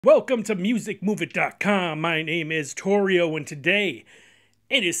Welcome to musicmoveit.com. My name is Torio, and today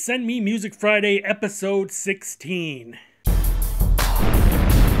it is Send Me Music Friday, episode 16.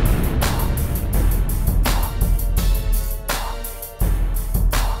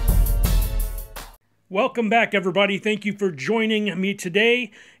 Welcome back, everybody. Thank you for joining me today.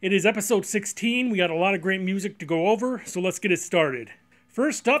 It is episode 16. We got a lot of great music to go over, so let's get it started.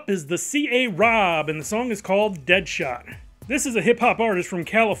 First up is the C.A. Rob, and the song is called Deadshot. This is a hip-hop artist from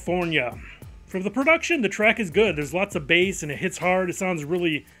California. For the production, the track is good. There's lots of bass and it hits hard. It sounds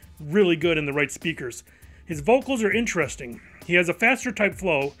really, really good in the right speakers. His vocals are interesting. He has a faster type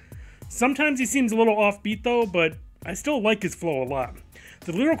flow. Sometimes he seems a little offbeat though, but I still like his flow a lot.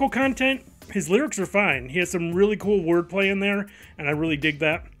 The lyrical content, his lyrics are fine. He has some really cool wordplay in there, and I really dig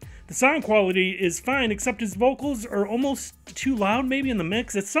that. The sound quality is fine, except his vocals are almost too loud maybe in the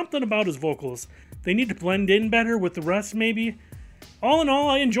mix. It's something about his vocals. They need to blend in better with the rest, maybe. All in all,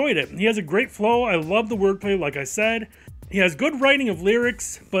 I enjoyed it. He has a great flow. I love the wordplay, like I said. He has good writing of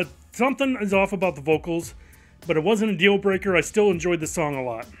lyrics, but something is off about the vocals. But it wasn't a deal breaker. I still enjoyed the song a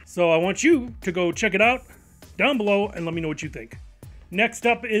lot. So I want you to go check it out down below and let me know what you think. Next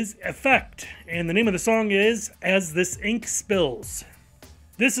up is Effect, and the name of the song is As This Ink Spills.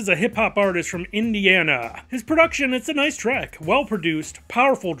 This is a hip-hop artist from Indiana. His production, it's a nice track. Well-produced,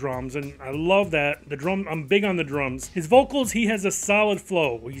 powerful drums, and I love that. I'm big on the drums. His vocals, he has a solid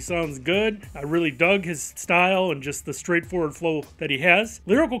flow. He sounds good. I really dug his style and just the straightforward flow that he has.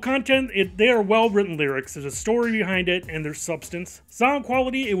 Lyrical content, they are well-written lyrics. There's a story behind it, and there's substance. Sound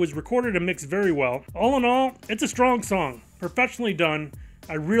quality, it was recorded and mixed very well. All in all, it's a strong song. Professionally done.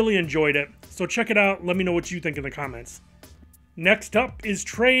 I really enjoyed it. So check it out. Let me know what you think in the comments. Next up is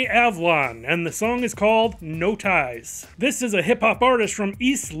Trey Avalon, and the song is called No Ties. This is a hip-hop artist from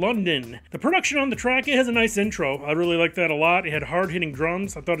East London. The production on the track, it has a nice intro. I really like that a lot. It had hard-hitting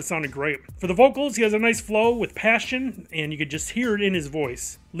drums. I thought it sounded great. For the vocals, he has a nice flow with passion, and you could just hear it in his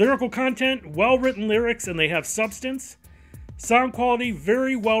voice. Lyrical content, well-written lyrics, and they have substance. Sound quality,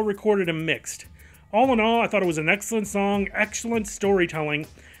 very well recorded and mixed. All in all, I thought it was an excellent song, excellent storytelling.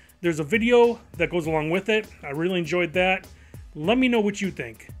 There's a video that goes along with it. I really enjoyed that. Let me know what you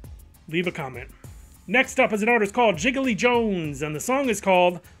think. Leave a comment. Next up is an artist called Jiggly Jones, and the song is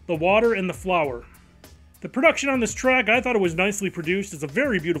called The Water and the Flower. The production on this track, I thought it was nicely produced. It's a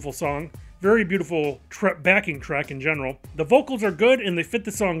very beautiful song. Very beautiful backing track in general. The vocals are good and they fit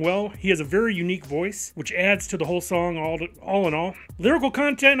the song well. He has a very unique voice, which adds to the whole song all in all. Lyrical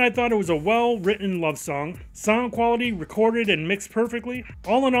content, I thought it was a well-written love song. Sound quality, recorded and mixed perfectly.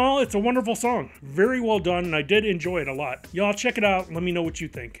 All in all, it's a wonderful song. Very well done, and I did enjoy it a lot. Y'all check it out, let me know what you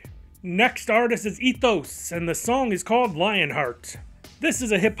think. Next artist is Ethos, and the song is called Lionheart. This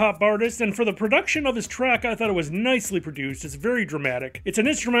is a hip-hop artist, and for the production of his track, I thought it was nicely produced. It's very dramatic. It's an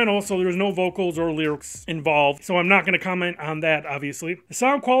instrumental, so there's no vocals or lyrics involved, so I'm not going to comment on that, obviously. The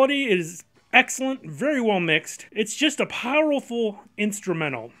sound quality is excellent, very well mixed. It's just a powerful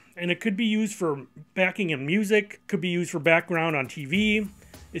instrumental, and it could be used for backing in music, could be used for background on TV.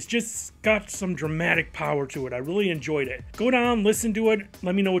 It's just got some dramatic power to it. I really enjoyed it. Go down, listen to it,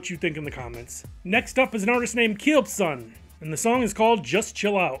 let me know what you think in the comments. Next up is an artist named Kielpson, and the song is called Just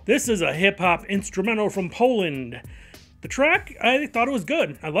Chill Out. This is a hip-hop instrumental from Poland. The track, I thought it was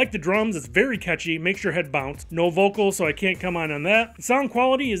good. I like the drums, it's very catchy, makes your head bounce. No vocals, so I can't comment on that. The sound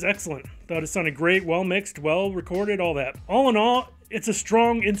quality is excellent. Thought it sounded great, well mixed, well recorded, all that. All in all, it's a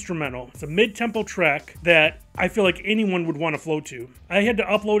strong instrumental. It's a mid-tempo track that I feel like anyone would want to flow to. I had to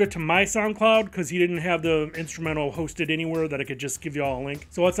upload it to my SoundCloud because he didn't have the instrumental hosted anywhere that I could just give you all a link.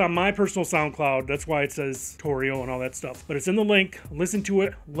 So it's on my personal SoundCloud. That's why it says Torio and all that stuff. But it's in the link. Listen to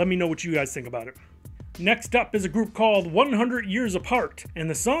it. Let me know what you guys think about it. Next up is a group called 100 Years Apart, and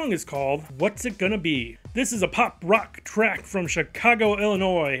the song is called What's It Gonna Be? This is a pop rock track from Chicago,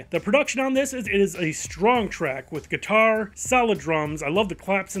 Illinois. The production on this is a strong track with guitar, solid drums. I love the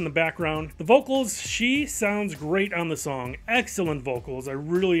claps in the background. The vocals, she sounds great on the song. Excellent vocals. I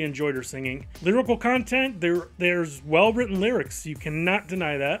really enjoyed her singing. Lyrical content, there's well-written lyrics. You cannot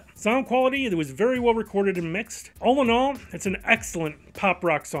deny that. Sound quality, it was very well recorded and mixed. All in all, it's an excellent pop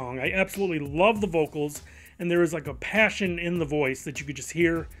rock song. I absolutely love the vocals, and there is like a passion in the voice that you could just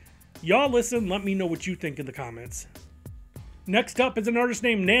hear. Y'all listen, let me know what you think in the comments. Next up is an artist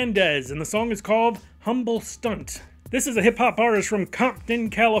named Nandez, and the song is called Humble Stunt. This is a hip-hop artist from Compton,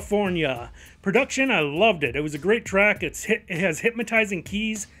 California. Production, I loved it. It was a great track. It has hypnotizing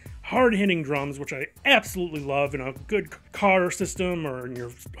keys, hard-hitting drums, which I absolutely love in a good car system or in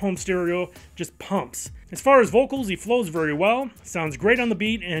your home stereo. Just pumps. As far as vocals, he flows very well, sounds great on the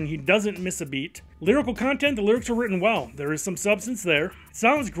beat, and he doesn't miss a beat. Lyrical content, the lyrics are written well. There is some substance there.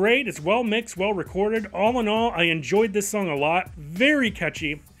 Sounds great, it's well mixed, well recorded. All in all, I enjoyed this song a lot. Very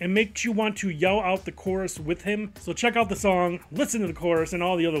catchy, and makes you want to yell out the chorus with him. So check out the song, listen to the chorus, and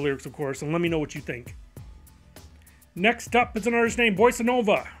all the other lyrics, of course, and let me know what you think. Next up is an artist named Bossa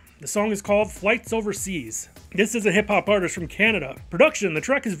Nova. The song is called Flights Overseas. This is a hip-hop artist from Canada. Production, the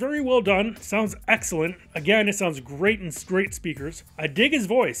track is very well done, sounds excellent. Again, it sounds great in great speakers. I dig his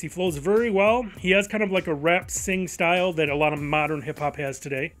voice, he flows very well. He has kind of like a rap sing style that a lot of modern hip-hop has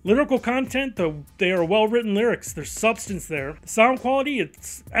today. Lyrical content, they are well-written lyrics, there's substance there. The sound quality,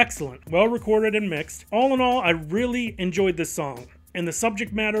 it's excellent, well-recorded and mixed. All in all, I really enjoyed this song. And the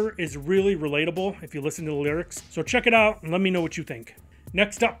subject matter is really relatable if you listen to the lyrics. So check it out and let me know what you think.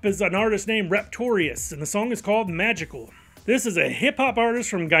 Next up is an artist named Raptorius, and the song is called Magical. This is a hip-hop artist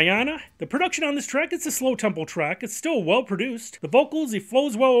from Guyana. The production on this track, it's a slow tempo track. It's still well produced. The vocals, he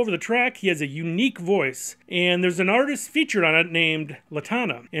flows well over the track. He has a unique voice. And there's an artist featured on it named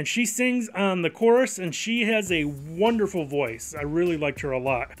Latana. And she sings on the chorus, and she has a wonderful voice. I really liked her a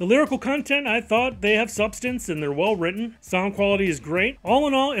lot. The lyrical content, I thought they have substance and they're well written. Sound quality is great. All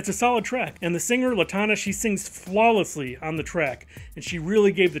in all, it's a solid track. And the singer, Latana, she sings flawlessly on the track. And she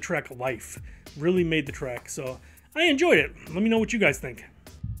really gave the track life. Really made the track. So I enjoyed it. Let me know what you guys think.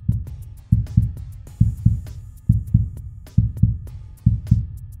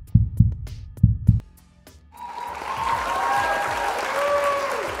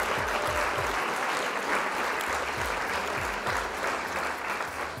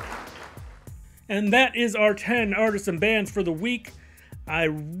 And that is our 10 artists and bands for the week. I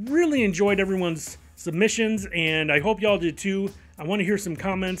really enjoyed everyone's submissions, and I hope y'all did too. I want to hear some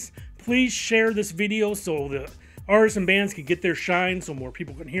comments. Please share this video so the artists and bands can get their shine so more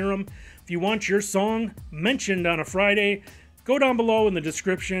people can hear them. If you want your song mentioned on a Friday, go down below in the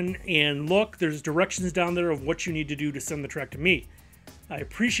description and look. There's directions down there of what you need to do to send the track to me. I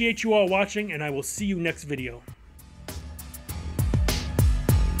appreciate you all watching, and I will see you next video.